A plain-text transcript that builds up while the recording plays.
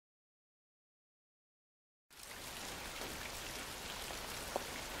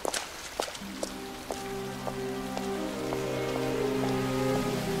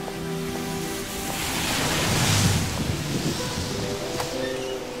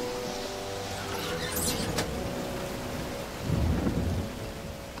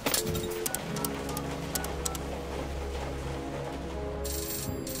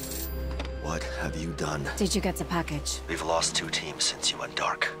done. Did you get the package? We've lost 2 teams since you went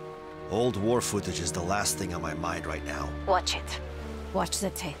dark. Old war footage is the last thing on my mind right now. Watch it. Watch the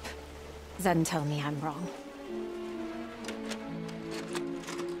tape. Then tell me I'm wrong.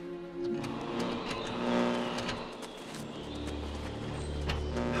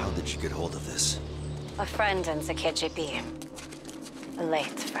 How did you get hold of this? A friend in the KGB. A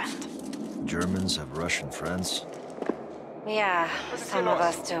late friend. Germans have Russian friends? Yeah, some of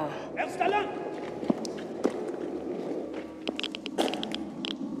us do.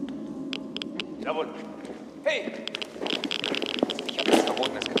 Jawohl. Hey! Ich habe nichts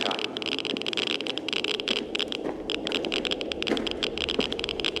Verbotenes getan.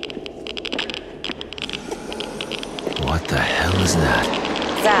 What the hell is that?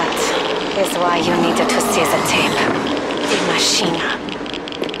 That is why you needed to see the tape. The Maschine.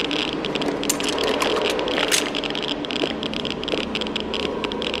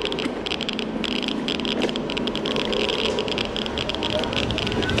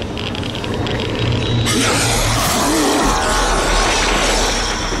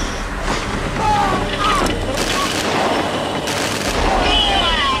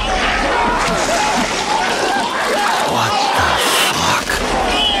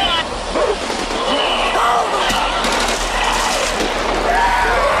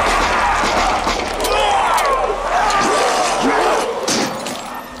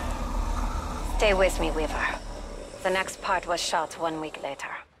 Stay with me, Weaver. The next part was shot 1 week later.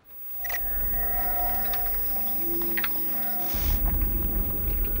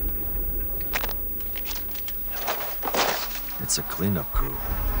 It's a cleanup crew.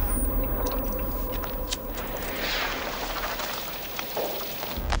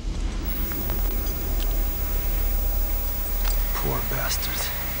 Poor bastards.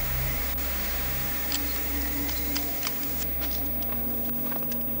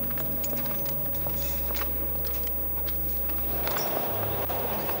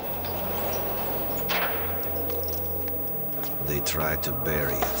 They tried to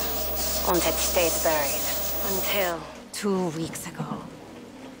bury it. And it stayed buried. Until 2 weeks ago.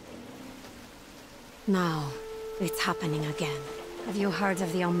 Now, it's happening again. Have you heard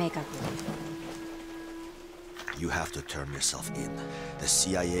of the Omega Group? You have to turn yourself in. The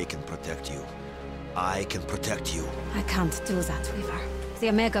CIA can protect you. I can protect you. I can't do that, Weaver. The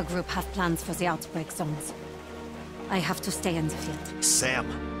Omega Group have plans for the Outbreak zones. I have to stay in the field. Sam,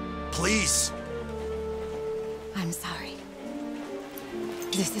 please! I'm sorry.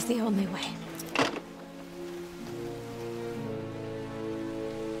 This is the only way.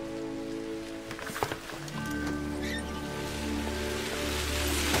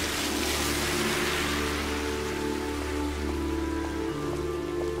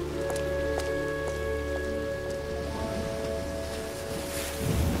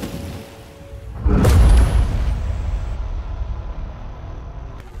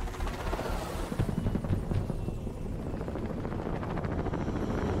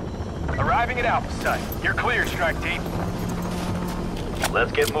 Arriving at Alpha Site. You're clear, strike team.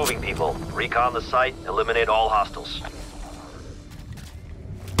 Let's get moving, people. Recon the site, eliminate all hostiles.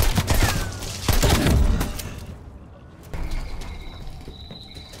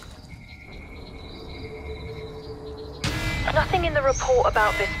 Nothing in the report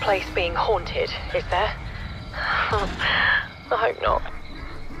about this place being haunted, is there? I hope not.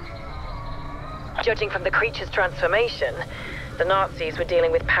 Judging from the creature's transformation, the Nazis were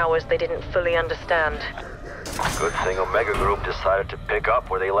dealing with powers they didn't fully understand. Good thing Omega Group decided to pick up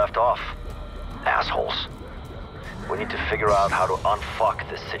where they left off. Assholes. We need to figure out how to unfuck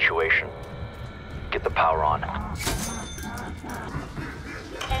this situation. Get the power on.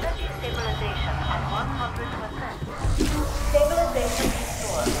 Energy stabilization at 100%. Stabilization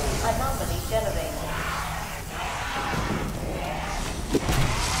restored. Anomaly generated.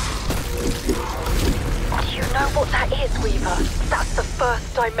 Do you know what that is, Weaver? That's the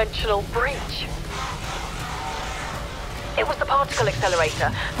first dimensional breach. It was the particle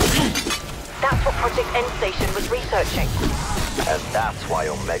accelerator. That's what Project End Station was researching. And that's why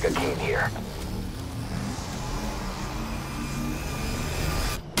Omega came here.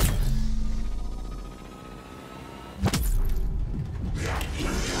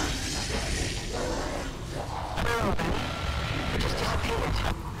 Just disappeared.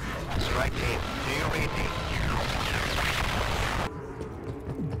 Strike team, do you read me?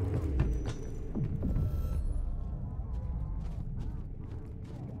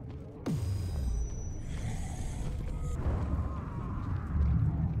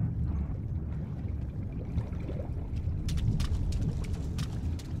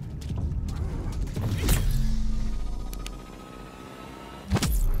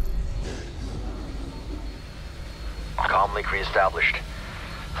 link re-established.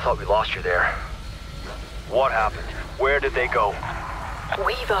 Thought we lost you there. What happened? Where did they go?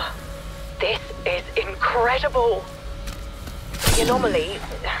 Weaver, this is incredible. The anomaly,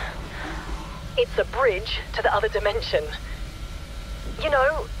 it's a bridge to the other dimension. You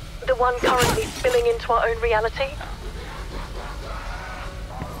know, the one currently spilling into our own reality?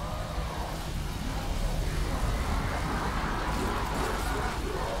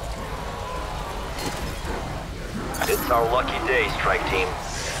 It's our lucky day, Strike Team.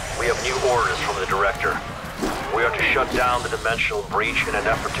 We have new orders from the Director. We are to shut down the dimensional breach in an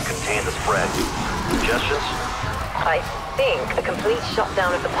effort to contain the spread. Suggestions? I think a complete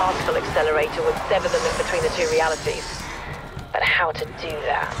shutdown of the particle accelerator would sever the link between the two realities. But how to do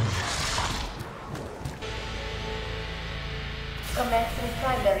that? Commencing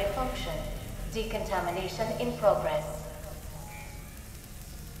primary function. Decontamination in progress.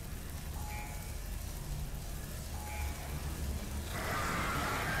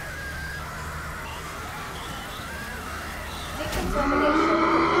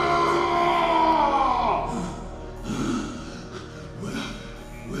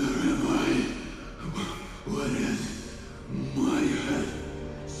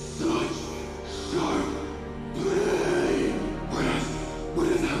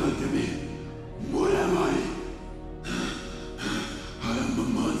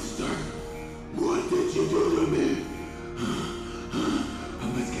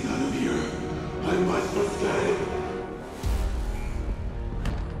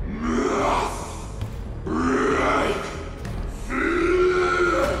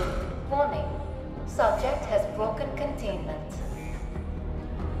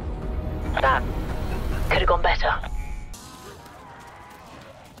 That could have gone better.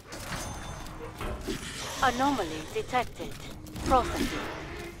 Anomaly detected. Processing.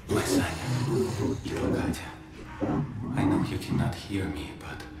 My son, Katya, I know you cannot hear me,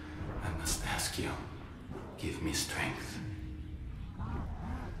 but I must ask you, give me strength.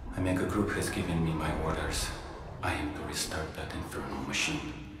 Omega Group has given me my orders. I am to restart that infernal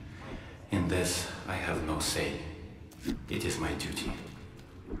machine. In this, I have no say. It is my duty.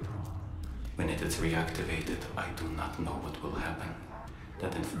 When it is reactivated, I do not know what will happen.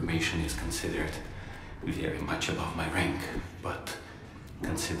 That information is considered very much above my rank, but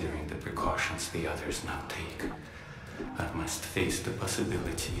considering the precautions the others now take, I must face the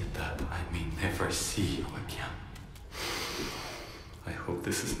possibility that I may never see you again. I hope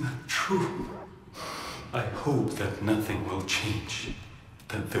this is not true. I hope that nothing will change,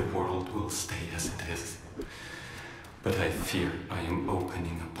 that the world will stay as it is. But I fear I am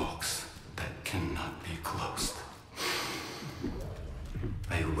opening a box that cannot be closed.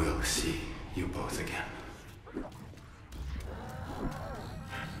 I will see you both again.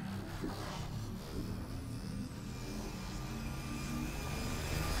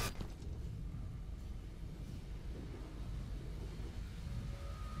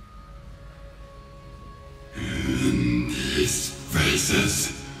 These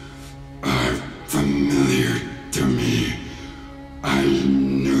faces are familiar to me. I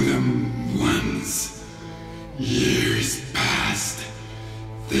knew them once. Years past.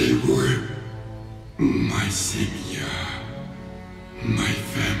 They were my Simia, my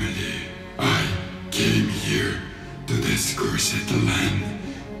family. I came here to this cursed land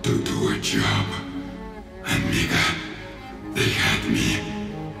to do a job. Amiga, they had me,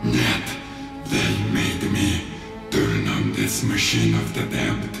 yet they made me turn on this machine of the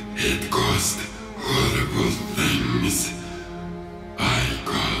damned. It caused horrible things. I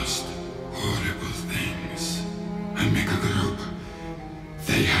caused horrible things. Amiga Group,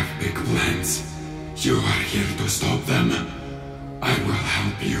 they have big plans. You are here to stop them. I will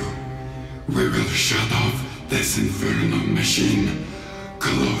help you. We will shut off this infernal machine.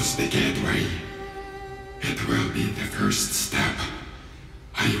 Close the gateway. It will be the first step.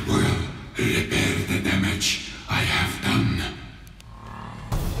 I will repair the damage I have done.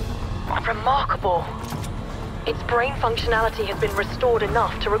 Remarkable. Its brain functionality has been restored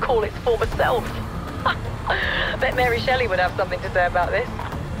enough to recall its former self. Bet Mary Shelley would have something to say about this.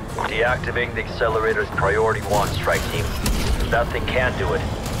 Deactivating the accelerator is priority 1, Strike Team. If that thing can do it,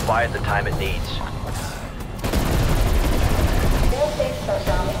 buy it the time it needs. Fail-safe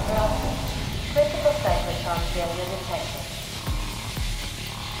shutdown interrupted. Critical cyclotron failure detected.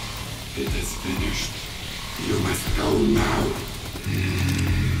 It is finished. You must go now.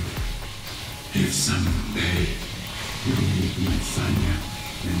 If someday you meet my Sonia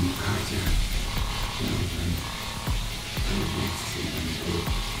and Katya, tell them I will see them go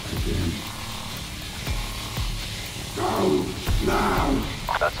again. Go now!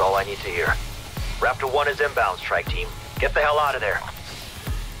 That's all I need to hear. Raptor 1 is inbound, Strike Team. Get the hell out of there.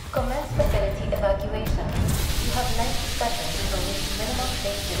 Commence facility evacuation. You have 90 seconds to reach minimum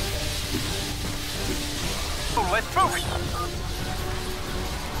safe distance. Oh, let's move it!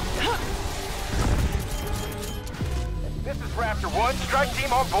 This is Raptor 1. Strike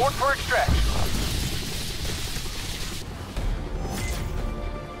team on board for extraction.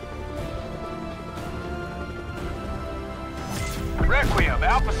 Requiem,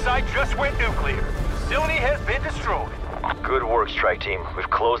 Alpha Site just went nuclear. Facility has been destroyed. Good work, Strike Team. We've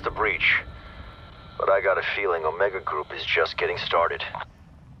closed the breach. But I got a feeling Omega Group is just getting started.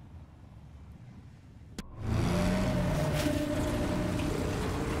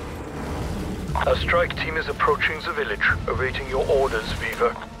 Our strike team is approaching the village, awaiting your orders,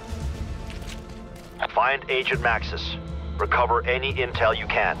 Viva. Find Agent Maxis. Recover any intel you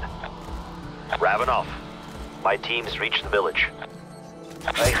can. Ravenov, my team's reached the village.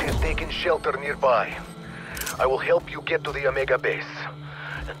 I have taken shelter nearby. I will help you get to the Omega base.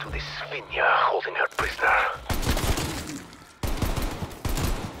 And to this Svinya holding her prisoner.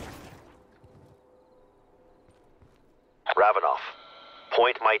 Ravenov,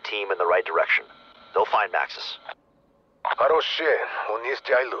 point my team in the right direction. They'll find Maxis. Хороше, он есть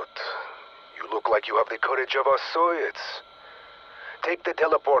Айlut. You look like you have the courage of a Soviets. Take the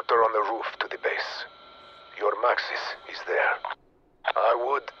teleporter on the roof to the base. Your Maxis is there. I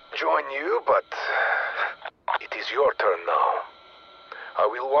would join you, but it is your turn now. I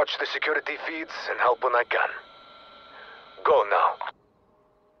will watch the security feeds and help when I can. Go now.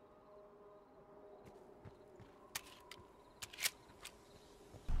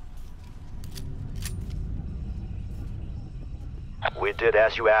 We did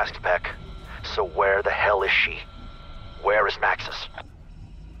as you asked, Peck. So where the hell is she? Where is Maxis?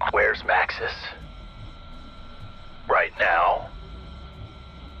 Where's Maxis? Right now?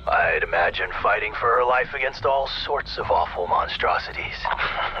 I'd imagine fighting for her life against all sorts of awful monstrosities.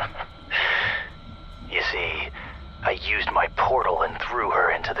 You see, I used my portal and threw her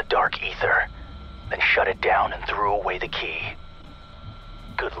into the dark ether, then shut it down and threw away the key.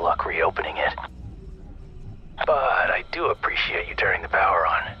 Good luck reopening it. But I do appreciate you turning the power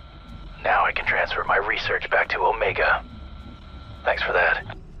on. Now I can transfer my research back to Omega. Thanks for that.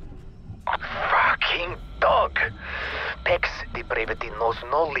 Fucking dog! Peck's depravity knows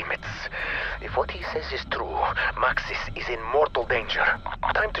no limits. If what he says is true, Maxis is in mortal danger.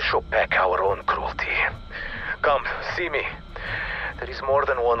 Time to show Peck our own cruelty. Come, see me. There is more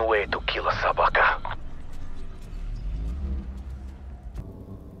than one way to kill a Sabaka.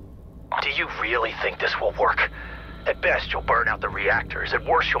 Do you really think this will work? At best, you'll burn out the reactors. At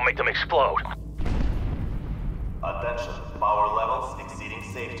worst, you'll make them explode. Attention, power levels exceeding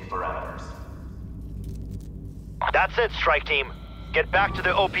safety parameters. That's it, Strike Team. Get back to the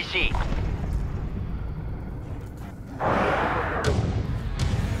OPC.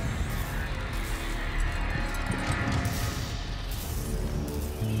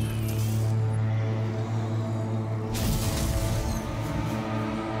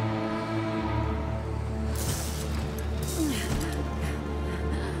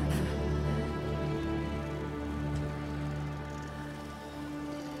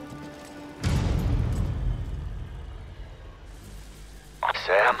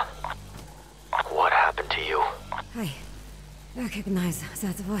 Sam, what happened to you? I recognize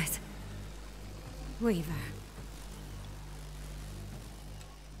that voice. Weaver.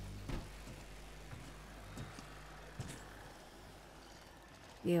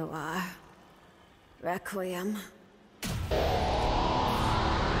 You are Requiem.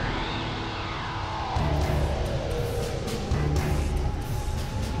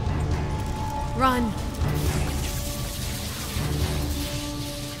 Run!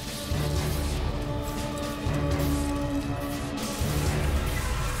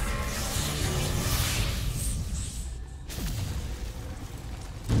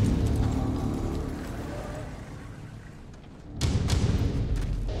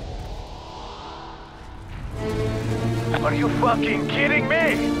 Are you fucking kidding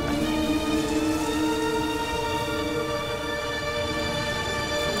me?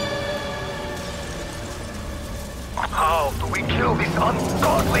 How do we kill this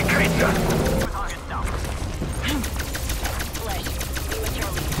ungodly creature?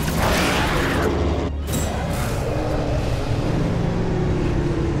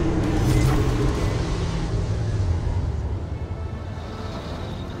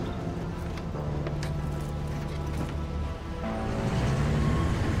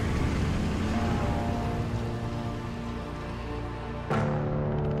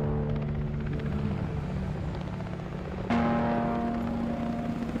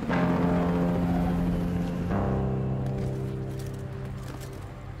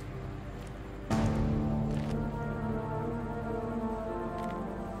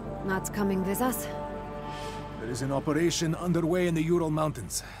 Not coming with us? There is an operation underway in the Ural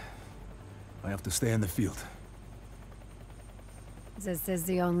Mountains. I have to stay in the field. This is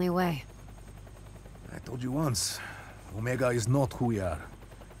the only way. I told you once, Omega is not who we are.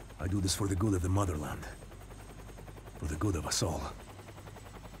 I do this for the good of the motherland. For the good of us all.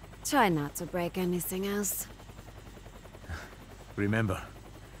 Try not to break anything else. Remember,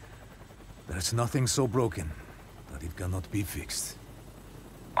 there's nothing so broken that it cannot be fixed.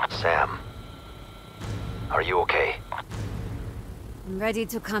 Sam, are you okay? I'm ready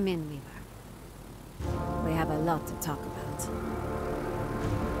to come in, Weaver. We have a lot to talk about.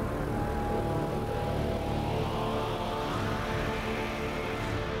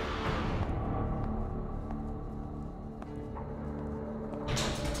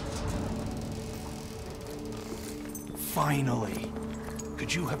 Finally!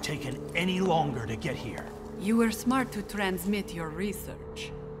 Could you have taken any longer to get here? You were smart to transmit your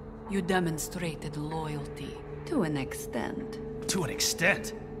research. You demonstrated loyalty, to an extent. To an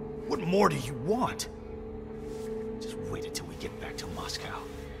extent? What more do you want? Just wait until we get back to Moscow.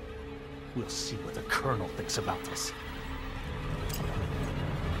 We'll see what the Colonel thinks about this.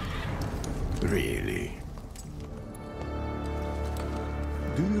 Really?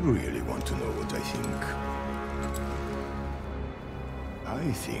 Do you really want to know what I think?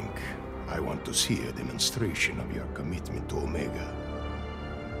 I think I want to see a demonstration of your commitment to Omega.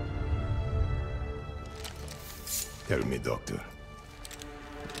 Tell me, Doctor,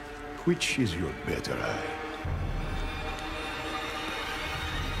 which is your better eye?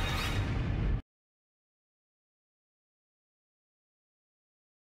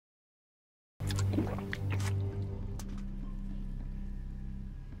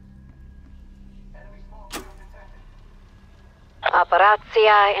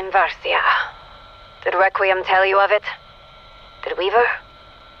 Operatia Inversia. Did Requiem tell you of it? Did Weaver?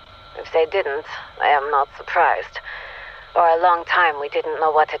 If they didn't, I am not surprised. For a long time we didn't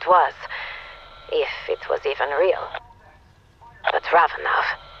know what it was, if it was even real. But Ravenov,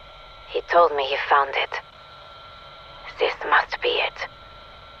 he told me he found it. This must be it.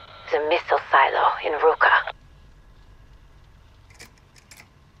 The missile silo in Ruka.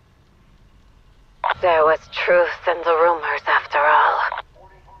 There was truth in the rumors after all.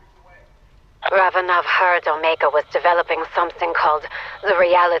 Ravenov heard Omega was developing something called the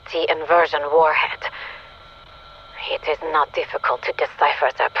Reality Inversion Warhead. It is not difficult to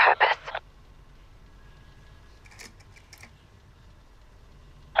decipher their purpose.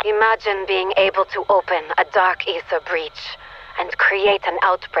 Imagine being able to open a dark ether breach and create an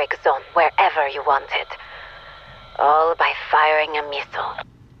outbreak zone wherever you wanted. All by firing a missile.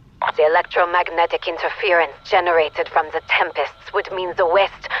 The electromagnetic interference generated from the tempests would mean the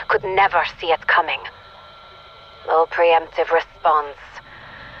West could never see it coming. No preemptive response.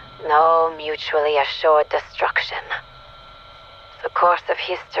 No mutually assured destruction. The course of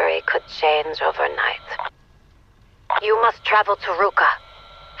history could change overnight. You must travel to Ruka.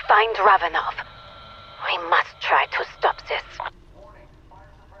 Find Ravenov. We must try to stop this.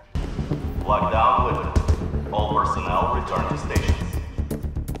 Lockdown lifted. All personnel return to stations.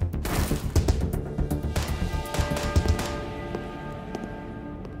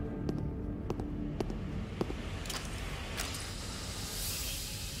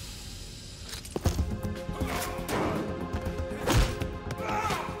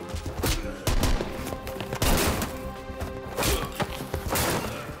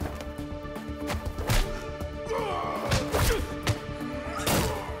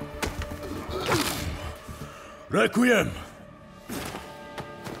 Requiem!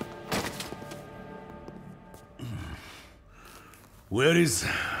 Where is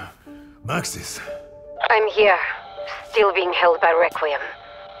Maxis? I'm here, still being held by Requiem.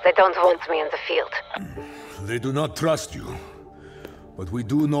 They don't want me in the field. They do not trust you. But we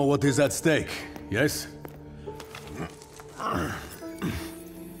do know what is at stake, yes?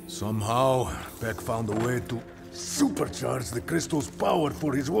 Somehow, Peck found a way to supercharge the crystal's power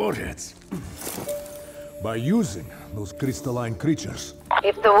for his warheads. By using those crystalline creatures.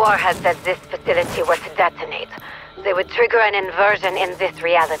 If the warheads at this facility were to detonate, they would trigger an inversion in this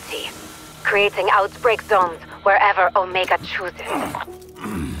reality, creating outbreak zones wherever Omega chooses.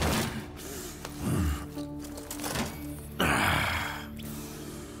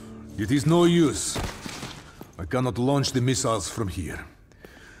 It is no use. I cannot launch the missiles from here.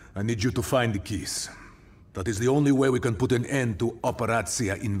 I need you to find the keys. That is the only way we can put an end to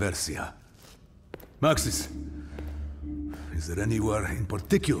Operatia Inversia. Maxis, is there anywhere in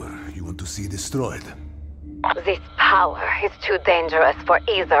particular you want to see destroyed? This power is too dangerous for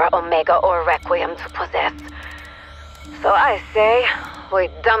either Omega or Requiem to possess. So I say, we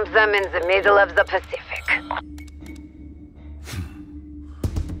dump them in the middle of the Pacific.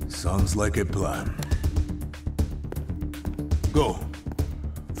 Sounds like a plan. Go.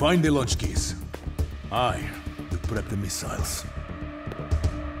 Find the launch keys. I will prep the missiles.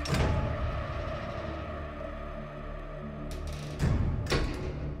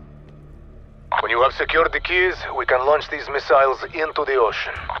 When you have secured the keys, we can launch these missiles into the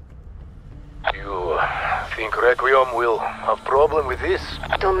ocean. You think Requiem will have problem with this?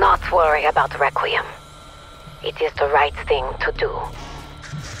 Do not worry about Requiem. It is the right thing to do.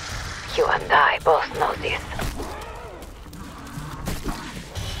 You and I both know this.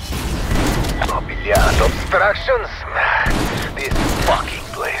 A million obstructions? This fucking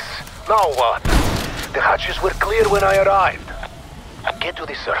place. Now what? The hatches were clear when I arrived. Get to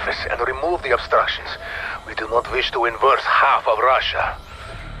the surface and remove the obstructions. We do not wish to inverse half of Russia.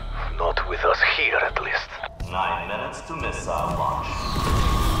 Not with us here, at least. 9 minutes to missile launch.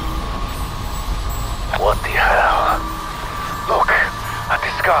 What the hell? Look, at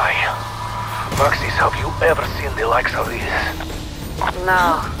the sky. Maxis, have you ever seen the likes of this?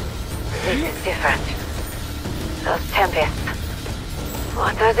 No. This is different. Those tempests.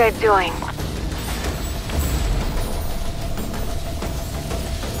 What are they doing?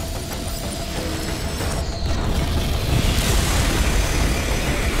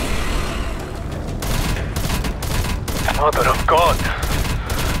 Mother of God!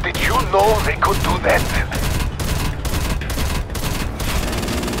 Did you know they could do that?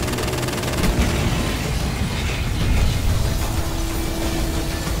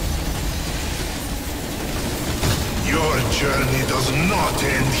 Your journey does not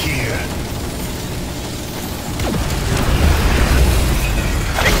end here.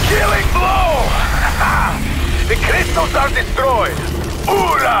 The killing blow! The crystals are destroyed!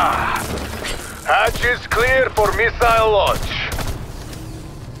 Hoorah! Hatch is clear for missile launch.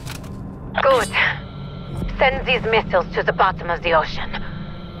 Good. Send these missiles to the bottom of the ocean.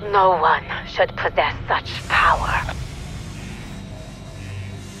 No one should possess such power.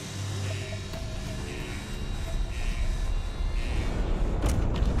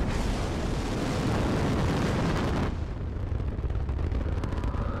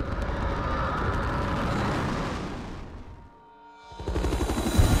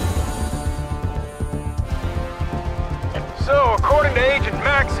 So, according to Agent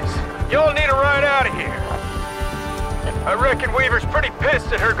Maxis, you'll need a ride out of here. I reckon Weaver's pretty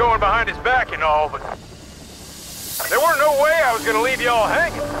pissed at her going behind his back and all, but there weren't no way I was gonna leave y'all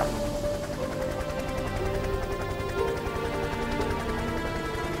hanging.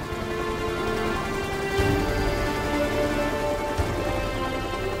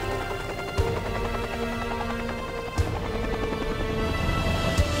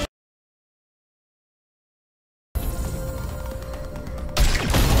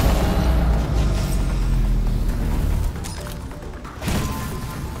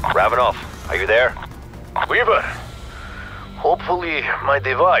 Ravenoff, are you there? Weaver, hopefully my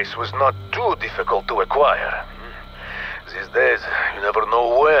device was not too difficult to acquire. These days, you never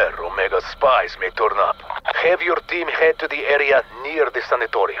know where Omega spies may turn up. Have your team head to the area near the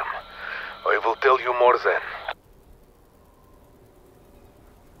sanatorium. I will tell you more then.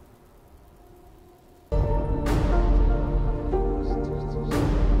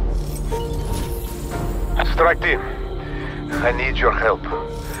 Strike team, I need your help.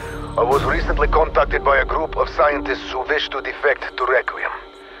 I was recently contacted by a group of scientists who wish to defect to Requiem.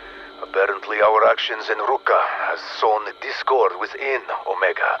 Apparently our actions in Ruka has sown discord within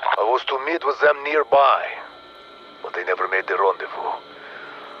Omega. I was to meet with them nearby, but they never made the rendezvous.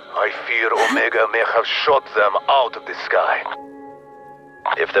 I fear Omega may have shot them out of the sky.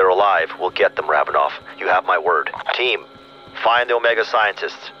 If they're alive, we'll get them, Ravenoff. You have my word. Team, find the Omega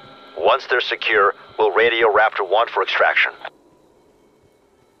scientists. Once they're secure, we'll radio Raptor 1 for extraction.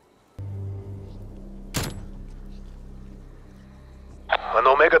 An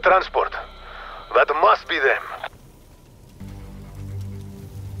Omega transport. That must be them.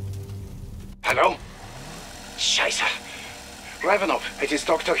 Hello? Scheiße. Ravenoff, it is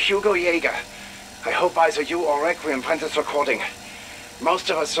Dr. Hugo Yeager. I hope either you or Requiem find this recording. Most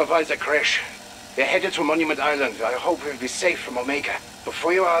of us survived the crash. We're headed to Monument Island. I hope we'll be safe from Omega.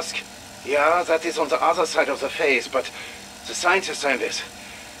 Before you ask, yeah, that is on the other side of the phase, but the scientists are in this.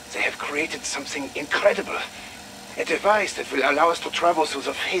 They have created something incredible. A device that will allow us to travel through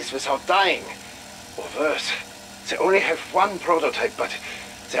the phase without dying. Or worse, they only have one prototype, but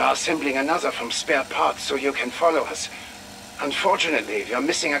they are assembling another from spare parts so you can follow us. Unfortunately, we are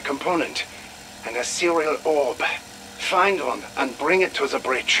missing a component, an ethereal orb. Find one and bring it to the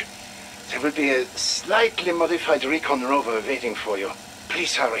bridge. There will be a slightly modified recon rover waiting for you.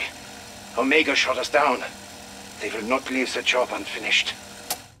 Please hurry. Omega shot us down. They will not leave the job unfinished.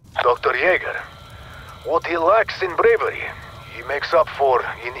 Dr. Jaeger, what he lacks in bravery, he makes up for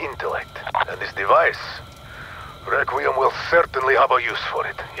in intellect. And this device, Requiem will certainly have a use for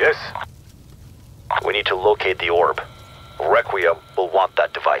it, yes? We need to locate the orb. Requiem will want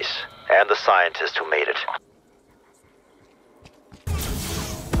that device, and the scientist who made it.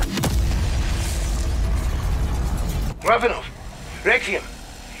 Ravenov, Requiem,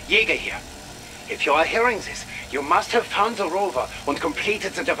 Jaeger here. If you are hearing this, you must have found the rover and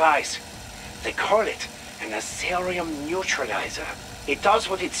completed the device. They call it an Aetherium neutralizer. It does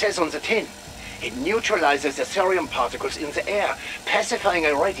what it says on the tin. It neutralizes Aetherium particles in the air, pacifying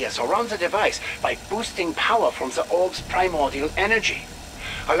a radius around the device by boosting power from the orb's primordial energy.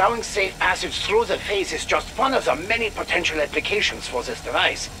 Allowing safe passage through the phase is just one of the many potential applications for this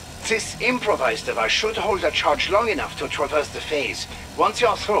device. This improvised device should hold a charge long enough to traverse the phase. Once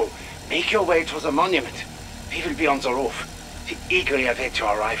you're through, make your way to the monument. We will be on the roof. We eagerly await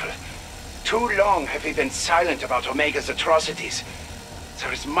your arrival. Too long have we been silent about Omega's atrocities.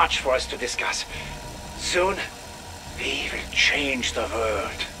 There is much for us to discuss. Soon, we will change the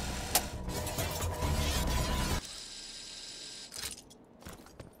world.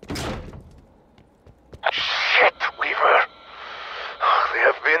 Shit, Weaver. They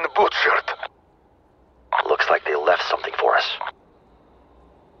have been butchered. Looks like they left something for us.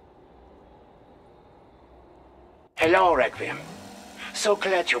 Hello, Requiem. So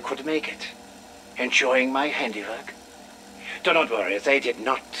glad you could make it. Enjoying my handiwork? Do not worry, they did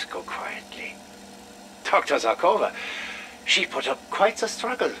not go quietly. Dr. Zarkova, she put up quite the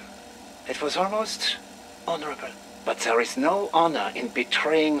struggle. It was almost honorable. But there is no honor in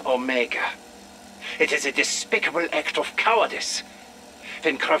betraying Omega. It is a despicable act of cowardice.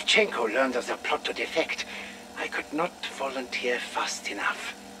 When Kravchenko learned of the plot to defect, I could not volunteer fast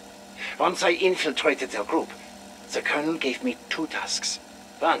enough. Once I infiltrated their group, the Colonel gave me 2 tasks.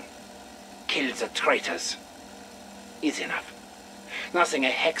 1, kill the traitors. Easy enough. Nothing a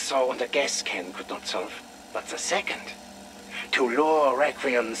hacksaw and a gas can could not solve. But the second, to lure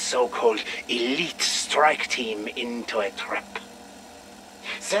Requiem's so-called elite strike team into a trap.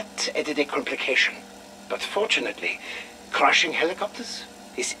 That added a complication. But fortunately, crashing helicopters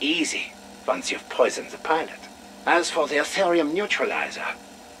is easy once you've poisoned the pilot. As for the Aetherium neutralizer,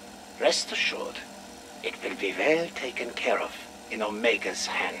 rest assured, it will be well taken care of in Omega's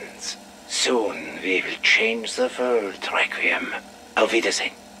hands. Soon we will change the world, Requiem. Auf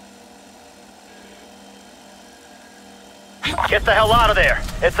Wiedersehen. Get the hell out of there!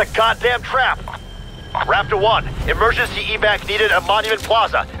 It's a goddamn trap! Raptor 1, emergency evac needed at Monument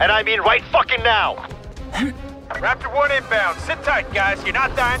Plaza, and I mean right fucking now! Raptor 1 inbound. Sit tight, guys. You're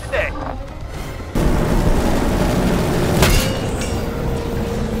not dying today.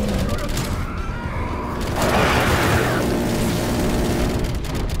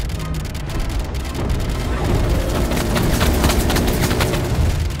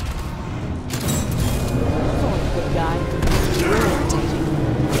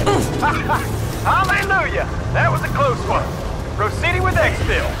 Hallelujah! That was a close one. Proceeding with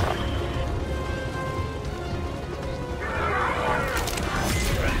exfil.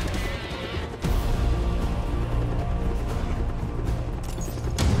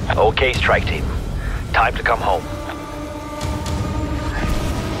 Okay, strike team. Time to come home.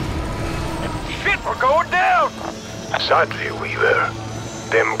 Shit, we're going down! Sadly, Weaver,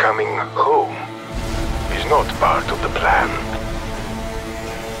 them coming home is not part of the plan.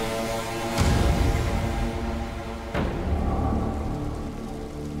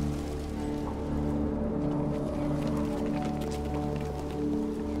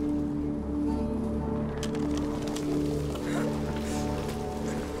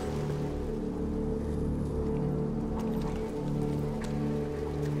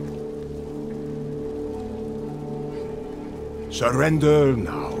 Surrender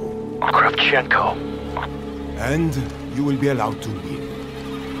now. Kravchenko. And you will be allowed to leave.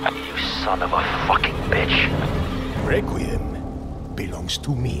 You son of a fucking bitch. Requiem belongs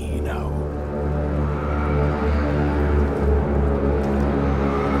to me now.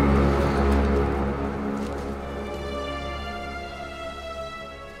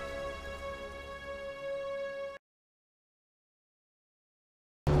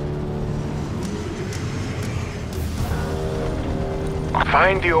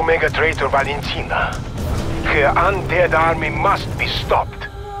 Find the Omega traitor Valentina. Her undead army must be stopped.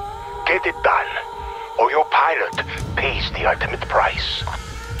 Get it done, or your pilot pays the ultimate price.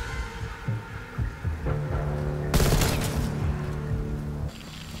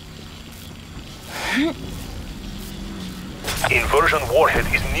 Inversion warhead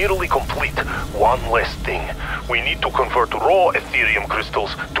is nearly complete. One last thing. We need to convert raw Ethereum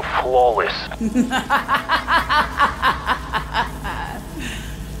crystals to flawless.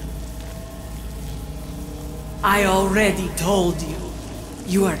 I already told you.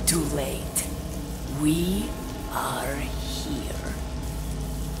 You are too late. We are here.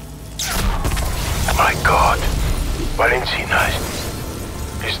 My God. Valentina,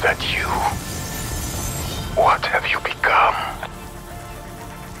 is that you? What have you become?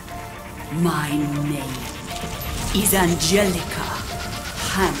 My name is Angelica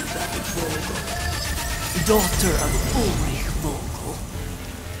Hannibal Vogel, daughter of Ulrich Vogel.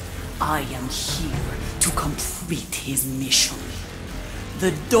 I am here to complete his mission.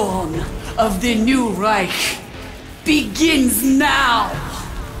 The dawn of the new Reich begins now!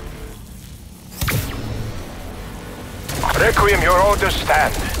 Requiem, your orders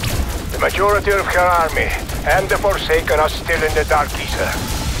stand. The majority of her army and the Forsaken are still in the Dark Aether.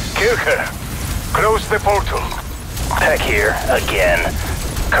 Kill her. Close the portal. Back here, again.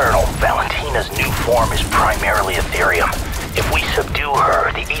 Colonel, Valentina's new form is primarily Ethereum. If we subdue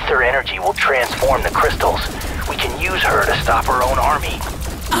her, the Aether energy will transform the crystals. We can use her to stop our own army.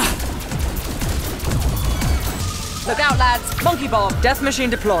 Look out, lads. Monkey bomb. Death machine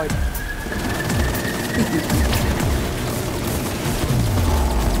deployed.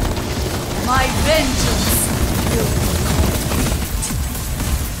 My vengeance will be complete.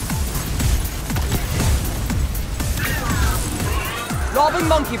 Lobbing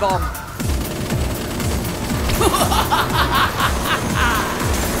monkey bomb.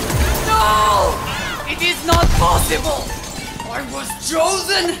 No! It is not possible! I was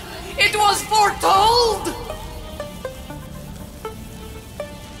chosen! It was foretold!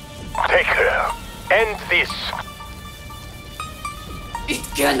 Take her. End this. It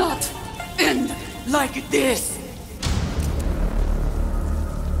cannot end like this!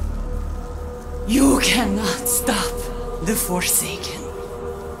 You cannot stop the Forsaken.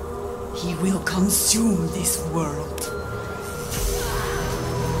 He will consume this world.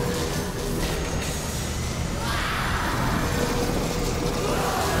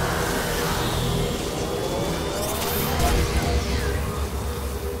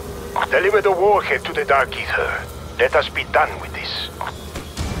 Deliver the warhead to the Dark Aether. Let us be done with this.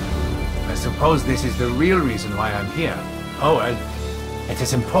 I suppose this is the real reason why I'm here. Oh well, it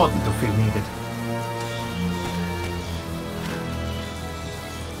is important to feel needed.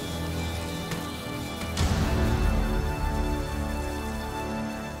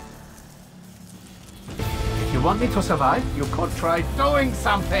 If you want me to survive, you could try doing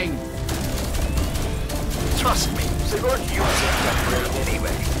something! Trust me, they weren't using that brain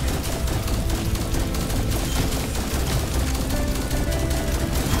anyway.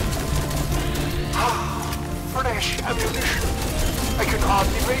 Fresh ammunition. I can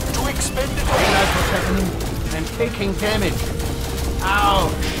hardly wait to expend it. Realize what's happening? I'm taking damage.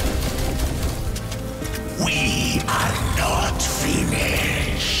 Ouch! We are not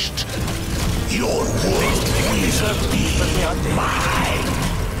finished. Your world will be mine.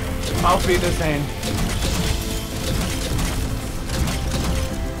 Auf Wiedersehen.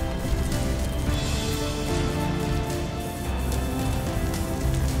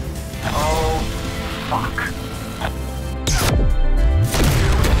 Oh, fuck.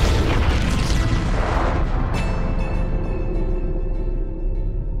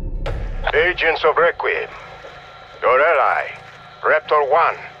 Agents of Requiem, your ally, Raptor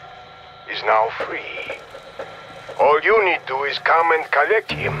 1, is now free. All you need to do is come and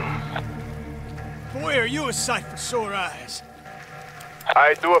collect him. Boy, are you a sight for sore eyes.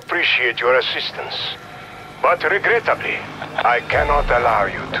 I do appreciate your assistance, but regrettably, I cannot allow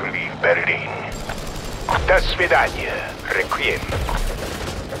you to leave Berlin. До свидания, Requiem.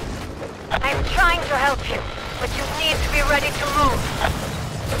 I'm trying to help you, but you need to be ready to move.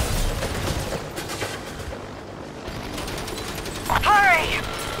 Hurry!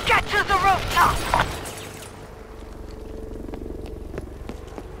 Get to the rooftop!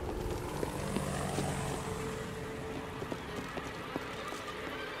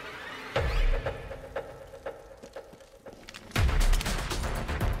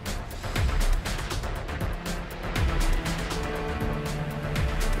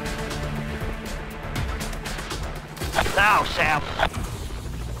 Now, Sam.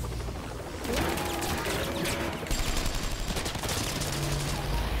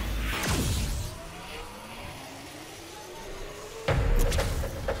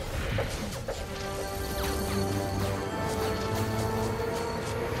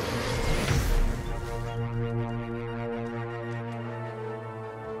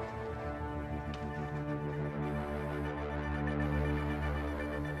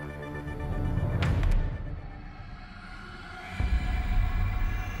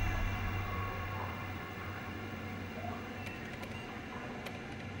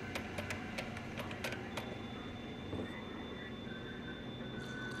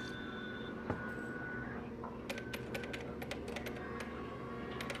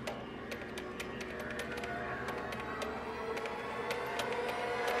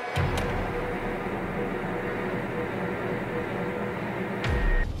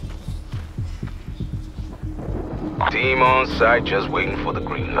 Team on site, just waiting for the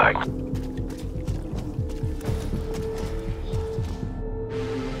green light.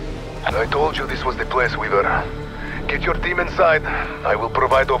 I told you this was the place, Weaver. Get your team inside. I will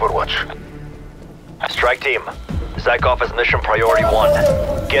provide overwatch. Strike team. Zykov is mission priority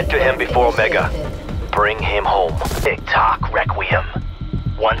 1. Get to him before Omega. Bring him home. Big talk, Requiem.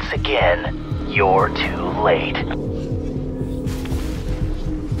 Once again, you're too late.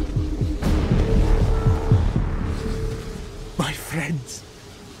 My friends.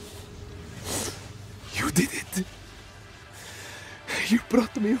 You did it. You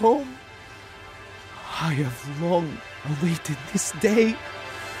brought me home. I have long awaited this day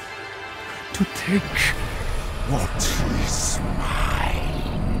to take what is mine.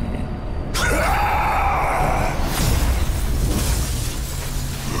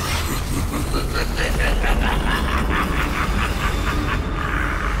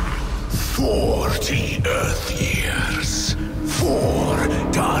 40 Earth years, 4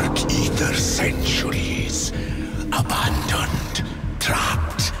 Dark Aether centuries, abandoned,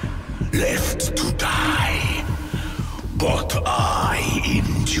 trapped, left to die. But I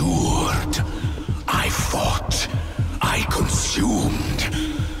endured. I fought. I consumed.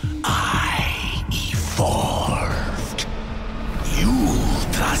 I evolved. You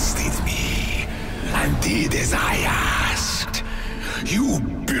trusted me and did as I asked. You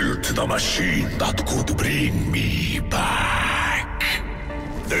built the machine that could bring me back.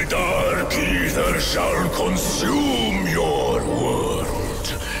 The Dark Aether shall consume your world.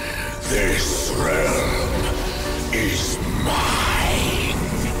 This realm is mine.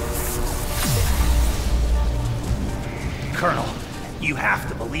 Colonel, you have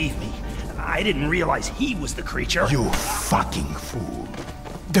to believe me. I didn't realize he was the creature. You fucking fool.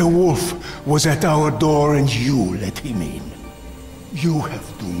 The wolf was at our door and you let him in. You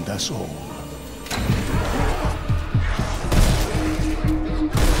have doomed us all.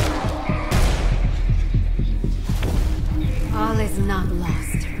 All is not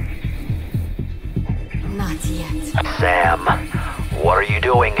lost. Not yet. Sam, what are you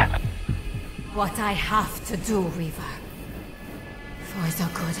doing? What I have to do, Reaver. For the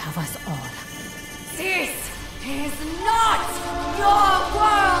good of us all. This is not your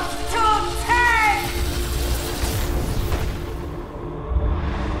world to take!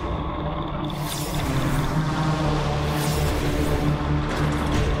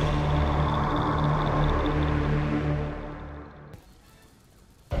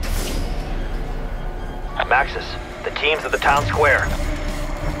 Maxis, the team's at the town square.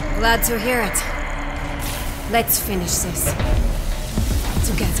 Glad to hear it. Let's finish this.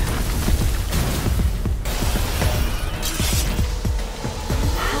 Together.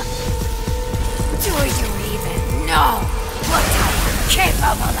 Do you even know what I am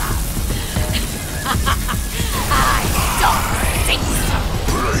capable of? I don't think so.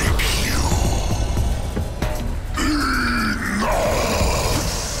 Break you.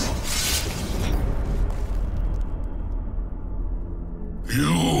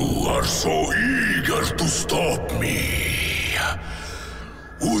 You are so eager to stop me.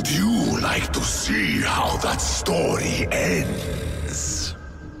 Would you like to see how that story ends?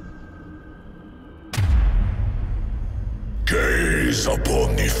 Gaze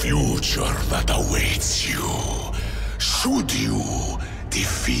upon the future that awaits you, should you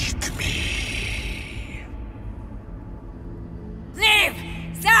defeat me. Leave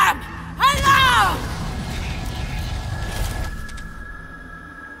Sam alone!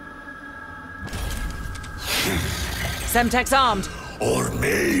 Semtex armed. Or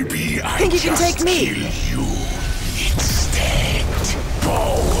maybe I think you can just take me. kill you instead.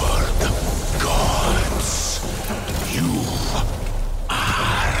 Forward, gods. You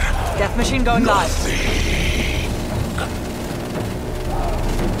are Death machine going nothing. live.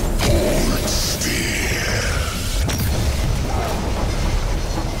 Hold still.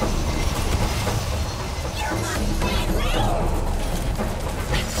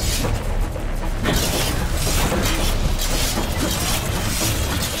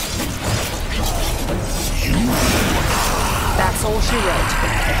 That's all she wrote.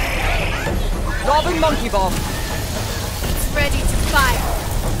 Robbing Monkey Bomb. It's ready to fire.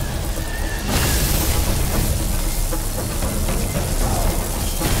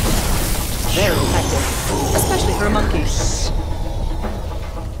 Very effective. Especially for a monkey.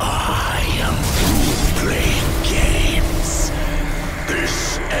 I am through playing games.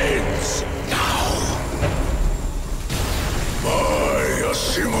 This ends now. My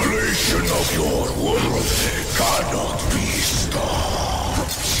assimilation of your world cannot be stopped.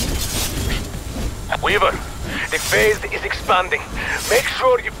 Weaver, the phase is expanding. Make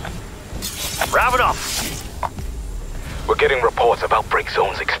sure you... Ravenov! We're getting reports of outbreak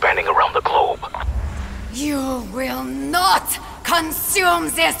zones expanding around the globe. You will not consume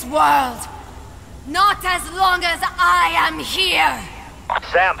this world! Not as long as I am here!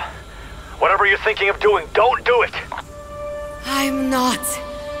 Sam, whatever you're thinking of doing, don't do it! I'm not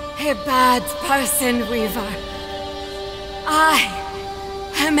a bad person, Weaver. I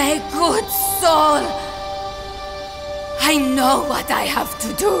am a good soul. I know what I have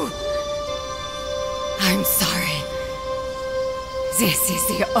to do. I'm sorry. This is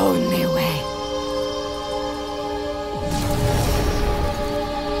the only way.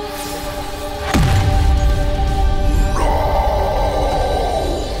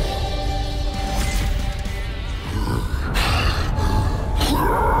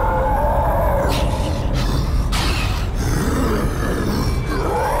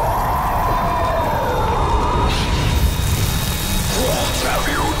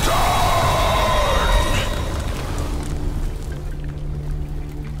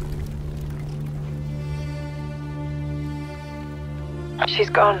 She's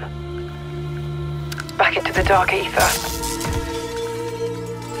gone. Back into the dark ether.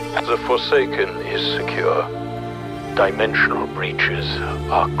 The Forsaken is secure. Dimensional breaches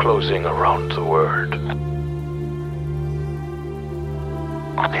are closing around the world.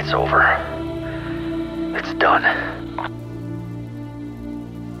 It's over. It's done.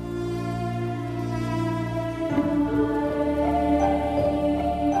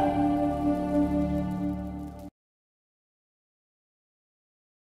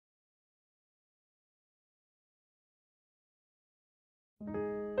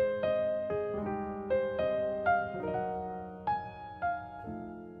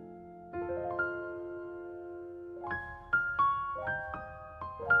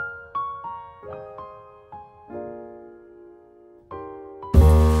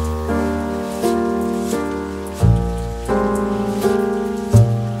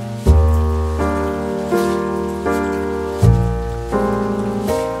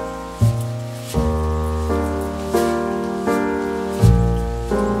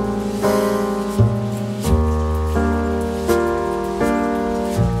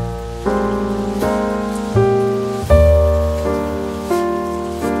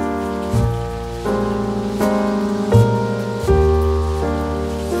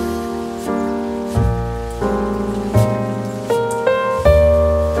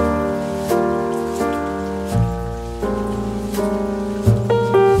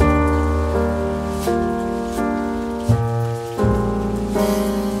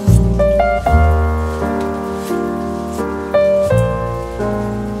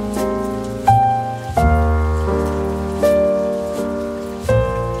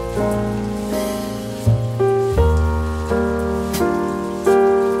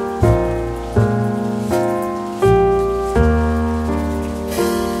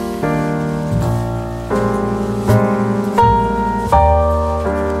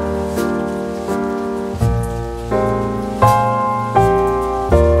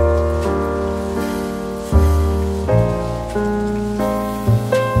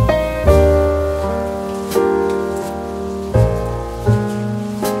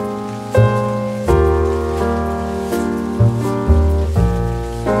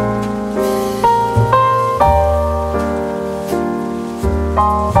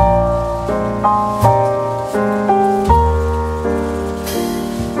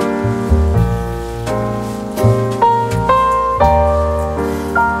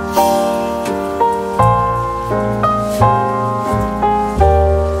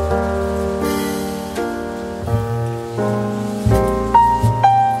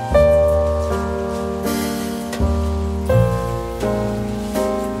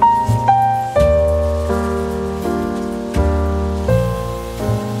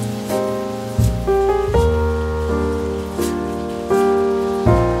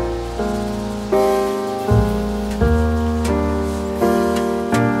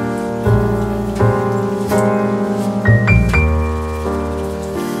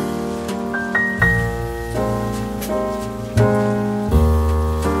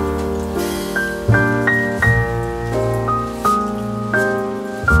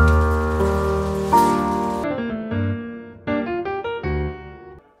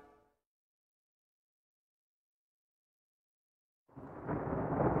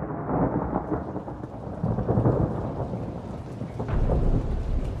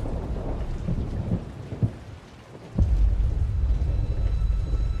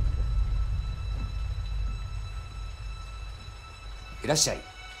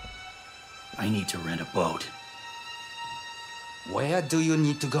 I need to rent a boat. Where do you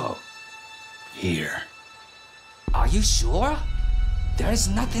need to go? Here. Are you sure? There is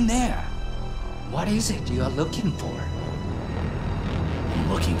nothing there. What is it you are looking for?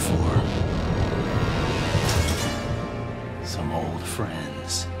 I'm looking for some old friends.